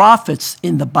prophets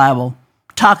in the Bible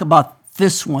talk about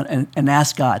this one and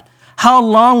ask God, how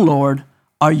long, Lord,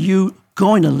 are you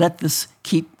going to let this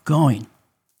keep going?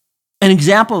 An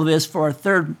example of this for our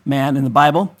third man in the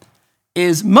Bible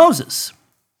is Moses.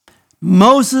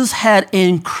 Moses had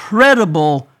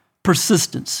incredible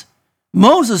persistence.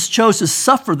 Moses chose to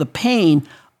suffer the pain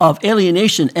of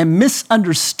alienation and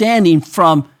misunderstanding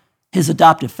from his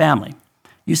adoptive family.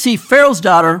 You see, Pharaoh's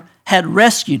daughter had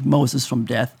rescued Moses from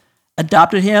death,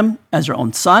 adopted him as her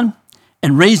own son,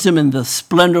 and raised him in the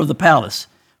splendor of the palace.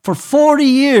 For 40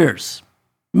 years,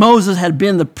 Moses had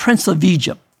been the prince of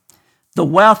Egypt, the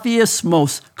wealthiest,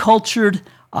 most cultured,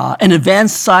 and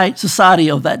advanced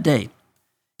society of that day.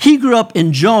 He grew up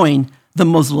enjoying the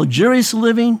most luxurious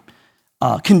living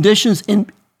conditions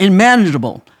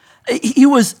unmanageable. He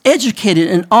was educated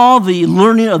in all the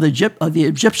learning of the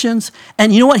Egyptians.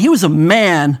 And you know what? He was a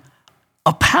man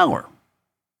of power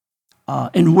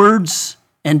in words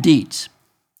and deeds.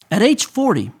 At age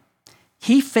 40,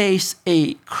 he faced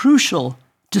a crucial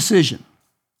decision.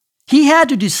 He had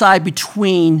to decide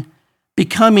between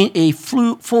becoming a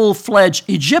full-fledged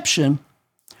Egyptian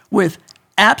with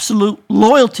absolute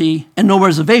loyalty and no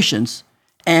reservations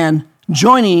and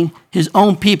joining his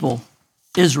own people,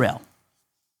 Israel.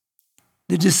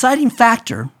 The deciding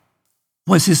factor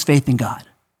was his faith in God.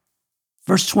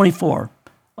 Verse 24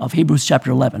 of Hebrews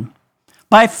chapter 11.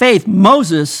 By faith,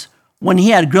 Moses, when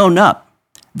he had grown up,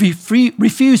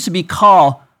 refused to be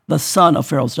called the son of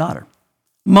Pharaoh's daughter.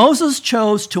 Moses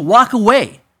chose to walk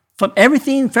away from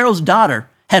everything Pharaoh's daughter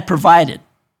had provided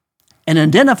and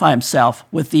identify himself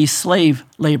with these slave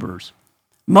laborers.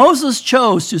 Moses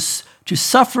chose to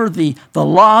suffer the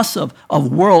loss of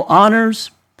world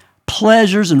honors,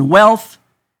 pleasures, and wealth.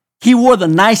 He wore the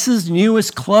nicest,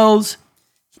 newest clothes.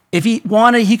 If he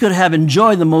wanted, he could have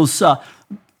enjoyed the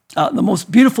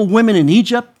most beautiful women in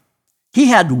Egypt. He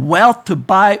had wealth to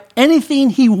buy anything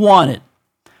he wanted.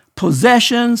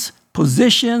 possessions,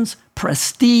 positions,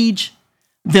 prestige,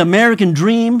 the American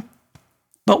dream.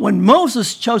 But when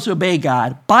Moses chose to obey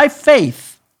God by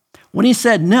faith, when he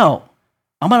said, no,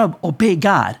 I'm going to obey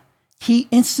God, he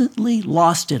instantly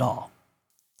lost it all.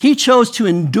 He chose to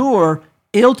endure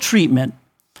ill treatment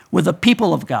with the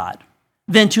people of God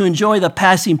than to enjoy the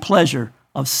passing pleasure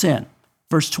of sin.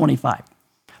 Verse 25.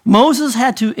 Moses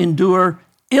had to endure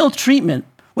ill treatment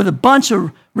with a bunch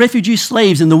of refugee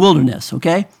slaves in the wilderness,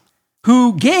 okay,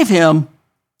 who gave him,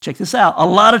 check this out, a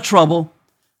lot of trouble,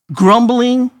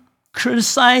 grumbling,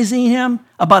 criticizing him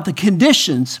about the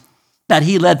conditions that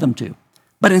he led them to.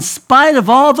 But in spite of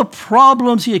all the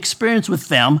problems he experienced with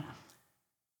them,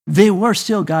 they were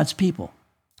still God's people.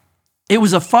 It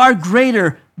was a far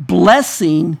greater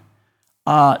blessing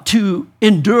to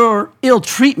endure ill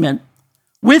treatment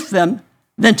with them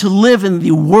than to live in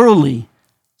the worldly,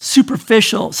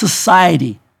 superficial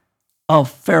society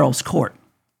of Pharaoh's court.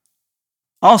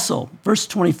 Also, verse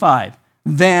 25,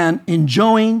 than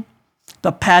enjoying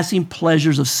the passing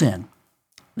pleasures of sin.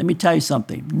 Let me tell you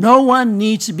something. No one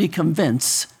needs to be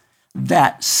convinced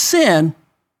that sin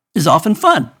is often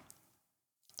fun.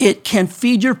 It can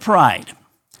feed your pride,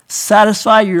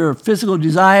 satisfy your physical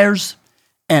desires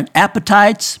and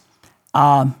appetites,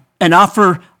 and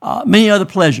offer many other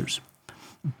pleasures.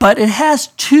 But it has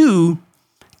two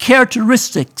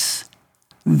characteristics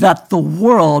that the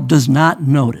world does not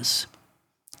notice.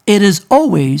 It is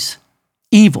always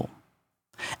evil,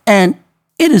 and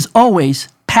it is always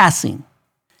passing.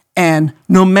 And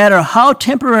no matter how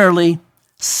temporarily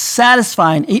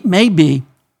satisfying it may be,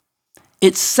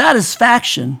 its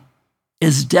satisfaction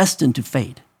is destined to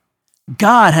fade.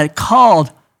 God had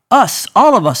called us,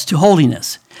 all of us, to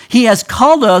holiness. He has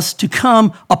called us to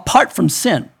come apart from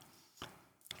sin,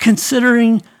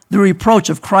 considering the reproach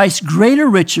of Christ greater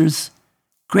riches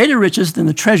than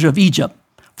the treasure of Egypt,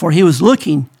 for he was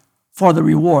looking for the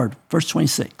reward. Verse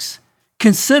 26.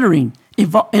 Considering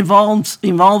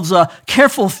involves a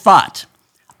careful thought,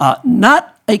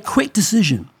 not a quick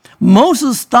decision.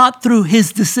 Moses thought through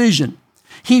his decision.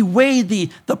 He weighed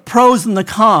the pros and the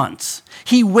cons.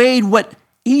 He weighed what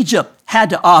Egypt had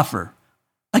to offer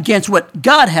against what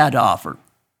God had to offer.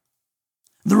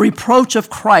 The reproach of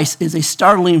Christ is a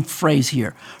startling phrase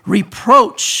here.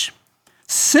 Reproach,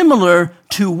 similar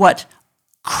to what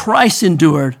Christ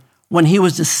endured when he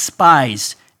was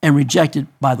despised and rejected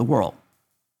by the world.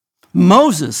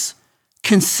 Moses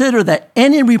considered that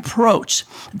any reproach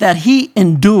that he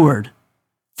endured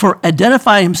for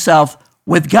identifying himself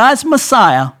with God's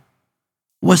Messiah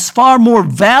was far more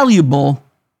valuable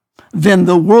than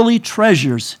the worldly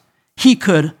treasures he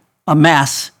could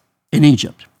amass in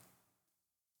Egypt.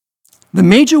 The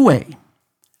major way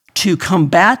to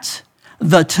combat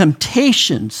the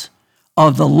temptations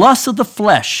of the lust of the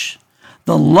flesh,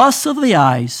 the lust of the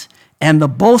eyes, and the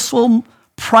boastful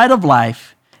pride of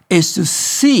life is to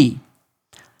see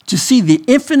the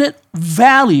infinite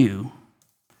value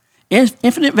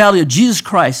of Jesus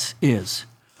Christ is.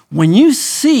 When you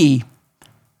see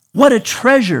what a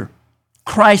treasure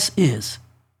Christ is,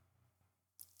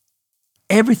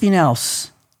 everything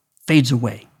else fades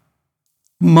away.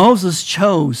 Moses'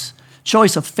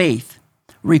 choice of faith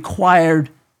required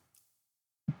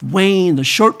weighing the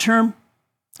short term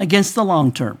against the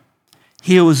long term.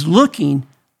 He was looking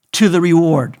to the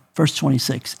reward, verse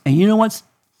 26. And you know what's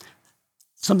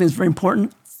something that's very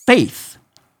important? Faith.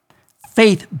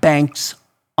 Faith banks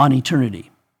on eternity.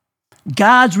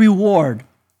 God's reward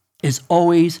is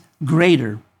always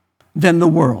greater than the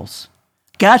world's.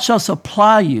 God shall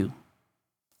supply you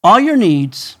all your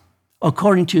needs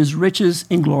according to his riches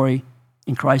in glory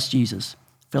in Christ Jesus.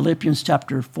 Philippians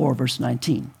chapter 4, verse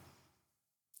 19.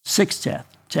 Sixth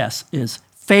test is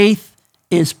faith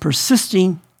is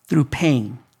persisting through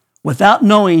pain without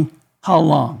knowing how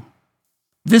long.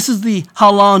 This is the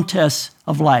how long test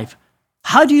of life.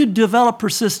 How do you develop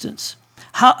persistence?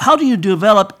 How do you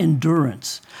develop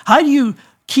endurance? How do you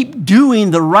keep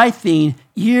doing the right thing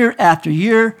year after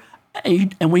year,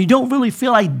 and when you don't really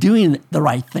feel like doing the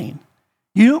right thing?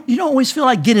 You don't always feel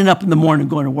like getting up in the morning and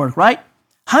going to work, right?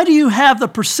 How do you have the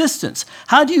persistence?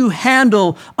 How do you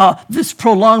handle this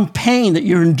prolonged pain that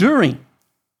you're enduring?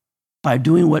 By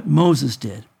doing what Moses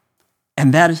did.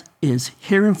 And that is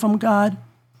hearing from God,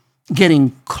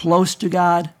 getting close to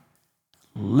God,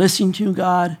 listening to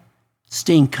God,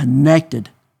 staying connected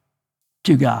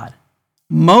to God.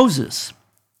 Moses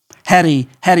had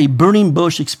a burning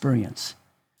bush experience.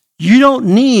 You don't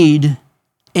need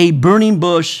a burning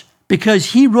bush because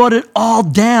he wrote it all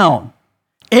down.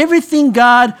 Everything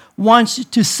God wants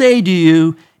to say to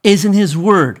you is in his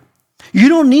word. You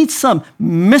don't need some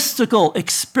mystical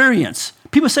experience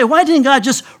People say, why didn't God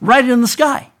just write it in the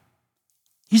sky?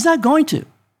 He's not going to.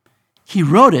 He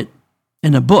wrote it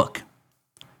in a book.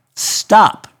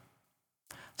 Stop.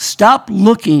 Stop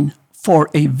looking for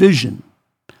a vision.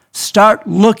 Start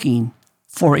looking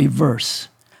for a verse.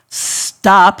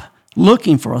 Stop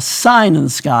looking for a sign in the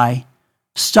sky.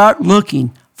 Start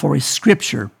looking for a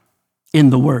scripture in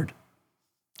the Word.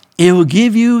 It will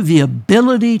give you the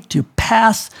ability to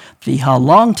pass the how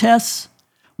long tests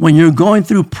when you're going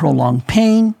through prolonged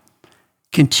pain,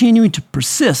 continuing to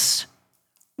persist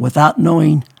without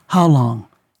knowing how long.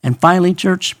 And finally,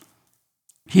 church,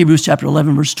 Hebrews chapter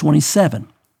 11, verse 27.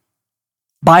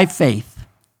 By faith,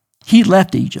 he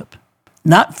left Egypt,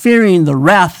 not fearing the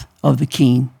wrath of the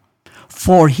king,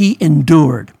 for he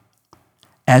endured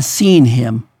as seeing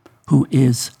him who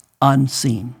is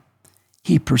unseen.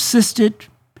 He persisted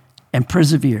and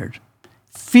persevered.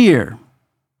 Fear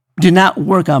did not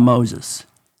work on Moses,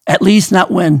 at least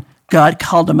not when God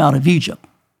called him out of Egypt.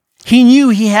 He knew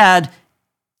he had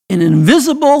an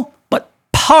invisible but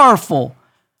powerful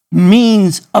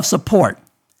means of support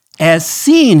as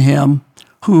seeing him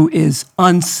who is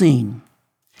unseen.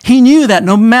 He knew that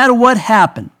no matter what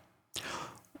happened,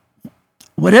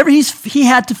 whatever he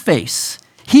had to face,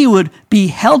 he would be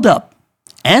held up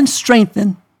and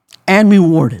strengthened and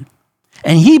rewarded.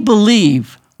 And he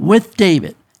believed with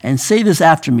David, and say this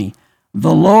after me,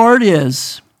 the Lord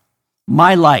is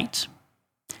my light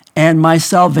and my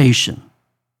salvation.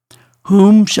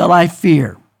 Whom shall I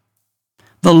fear?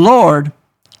 The Lord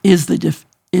is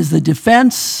the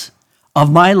defense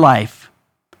of my life.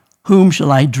 Whom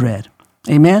shall I dread?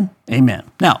 Amen? Amen.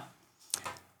 Now,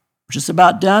 we're just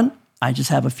about done. I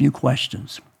just have a few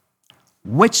questions.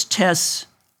 Which tests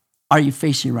are you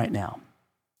facing right now?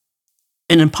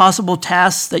 An impossible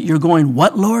task that you're going,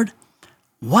 what, Lord?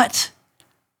 What?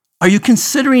 Are you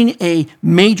considering a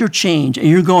major change and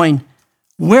you're going,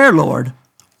 where, Lord?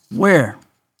 Where?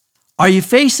 Are you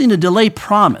facing a delayed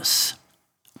promise?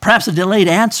 Perhaps a delayed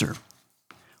answer?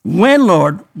 When,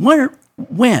 Lord?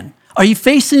 When? Are you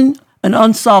facing an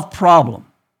unsolved problem?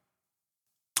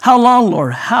 How long,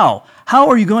 Lord? How? How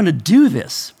are you going to do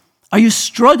this? Are you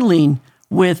struggling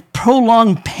with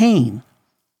prolonged pain?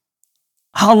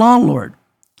 How long, Lord?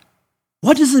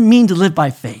 What does it mean to live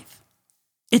by faith?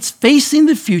 It's facing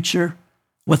the future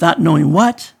without knowing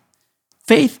what.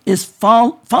 Faith is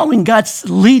following God's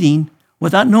leading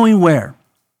without knowing where.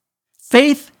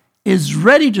 Faith is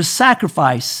ready to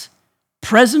sacrifice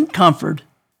present comfort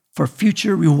for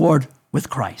future reward with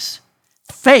Christ.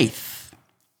 Faith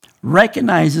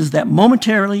recognizes that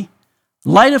momentarily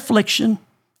light affliction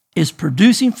is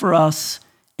producing for us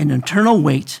an eternal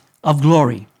weight of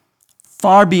glory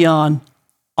far beyond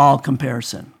all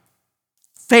comparison.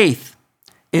 Faith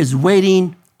is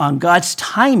waiting on God's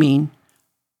timing,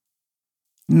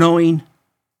 knowing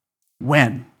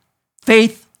when.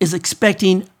 Faith is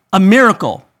expecting a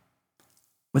miracle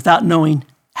without knowing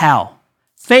how.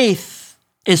 Faith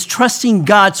is trusting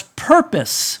God's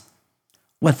purpose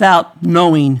without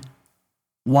knowing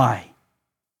why.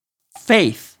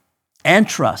 Faith and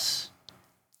trust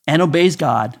and obeys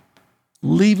God,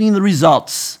 leaving the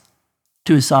results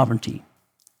to his sovereignty.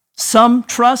 Some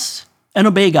trust and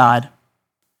obey God.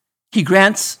 He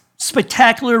grants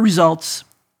spectacular results.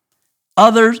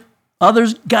 Others,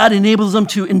 God enables them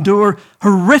to endure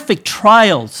horrific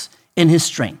trials in his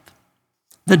strength.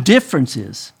 The difference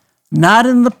is not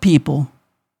in the people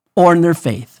or in their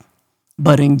faith,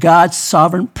 but in God's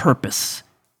sovereign purpose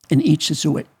in each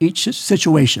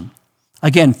situation.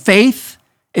 Again, faith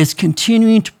is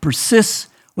continuing to persist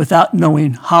without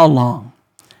knowing how long.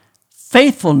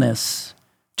 Faithfulness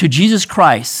to Jesus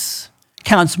Christ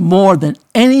counts more than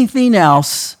anything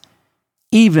else,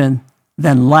 even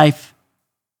than life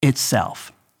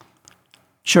itself.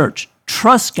 Church,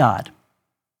 trust God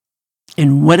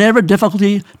in whatever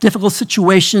difficult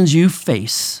situations you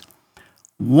face.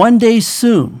 One day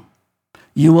soon,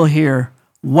 you will hear,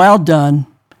 "Well done,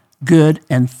 good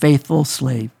and faithful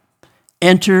slave.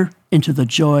 Enter into the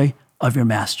joy of your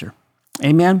master."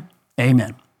 Amen?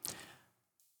 Amen.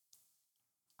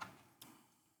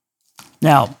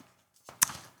 Now,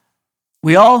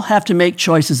 we all have to make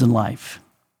choices in life,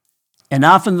 and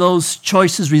often those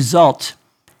choices result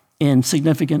in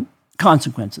significant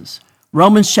consequences.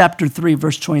 Romans chapter 3,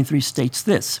 verse 23 states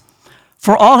this,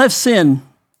 "For all have sinned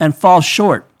and fall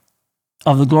short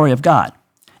of the glory of God."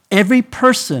 Every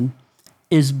person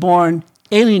is born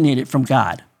alienated from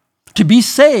God. To be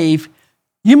saved,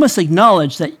 you must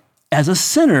acknowledge that as a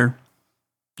sinner,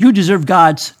 you deserve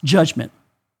God's judgment.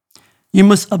 You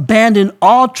must abandon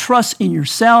all trust in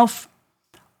yourself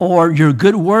or your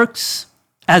good works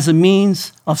as a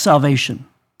means of salvation.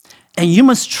 And you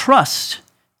must trust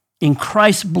in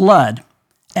Christ's blood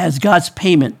as God's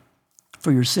payment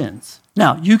for your sins.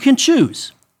 Now, you can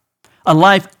choose a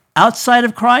life outside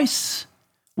of Christ,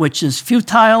 which is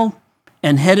futile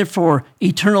and headed for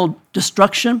eternal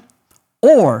destruction,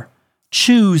 or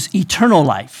choose eternal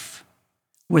life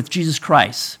with Jesus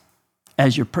Christ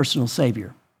as your personal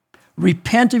Savior.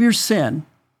 Repent of your sin,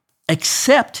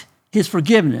 accept his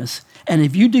forgiveness, and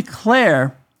if you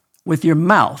declare with your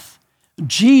mouth,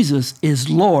 Jesus is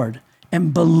Lord,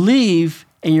 and believe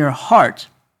in your heart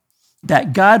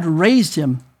that God raised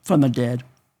him from the dead,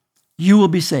 you will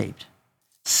be saved.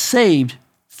 Saved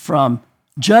from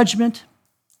judgment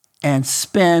and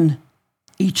spend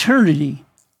eternity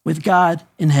with God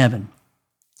in heaven.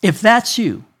 If that's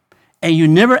you, and you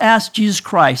never asked Jesus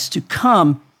Christ to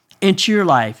come into your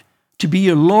life, to be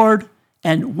your Lord,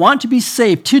 and want to be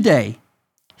saved today,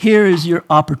 here is your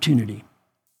opportunity.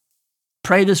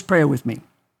 Pray this prayer with me.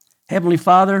 Heavenly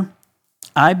Father,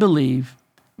 I believe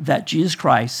that Jesus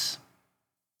Christ,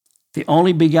 the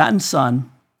only begotten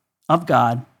Son of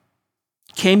God,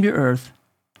 came to earth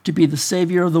to be the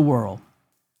Savior of the world,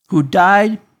 who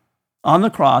died on the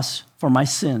cross for my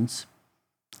sins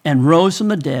and rose from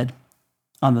the dead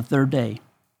on the third day.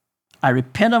 I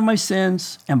repent of my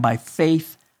sins, and by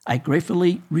faith, I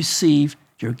gratefully receive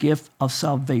your gift of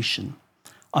salvation.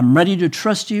 I'm ready to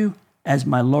trust you as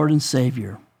my Lord and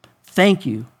Savior. Thank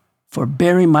you for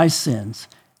bearing my sins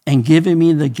and giving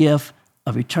me the gift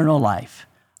of eternal life.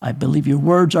 I believe your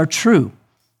words are true.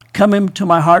 Come into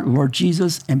my heart, Lord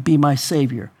Jesus, and be my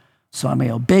Savior, so I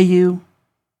may obey you,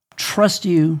 trust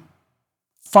you,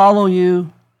 follow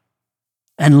you,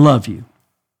 and love you.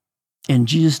 In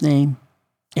Jesus' name,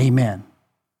 amen.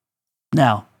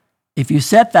 Now, if you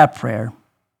said that prayer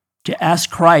to ask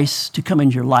Christ to come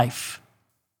into your life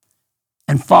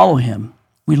and follow him,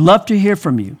 we'd love to hear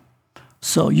from you.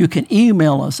 So you can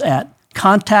email us at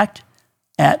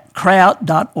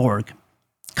contact@cryout.org.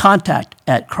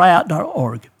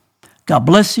 Contact@cryout.org. God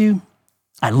bless you.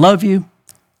 I love you.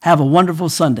 Have a wonderful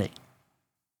Sunday.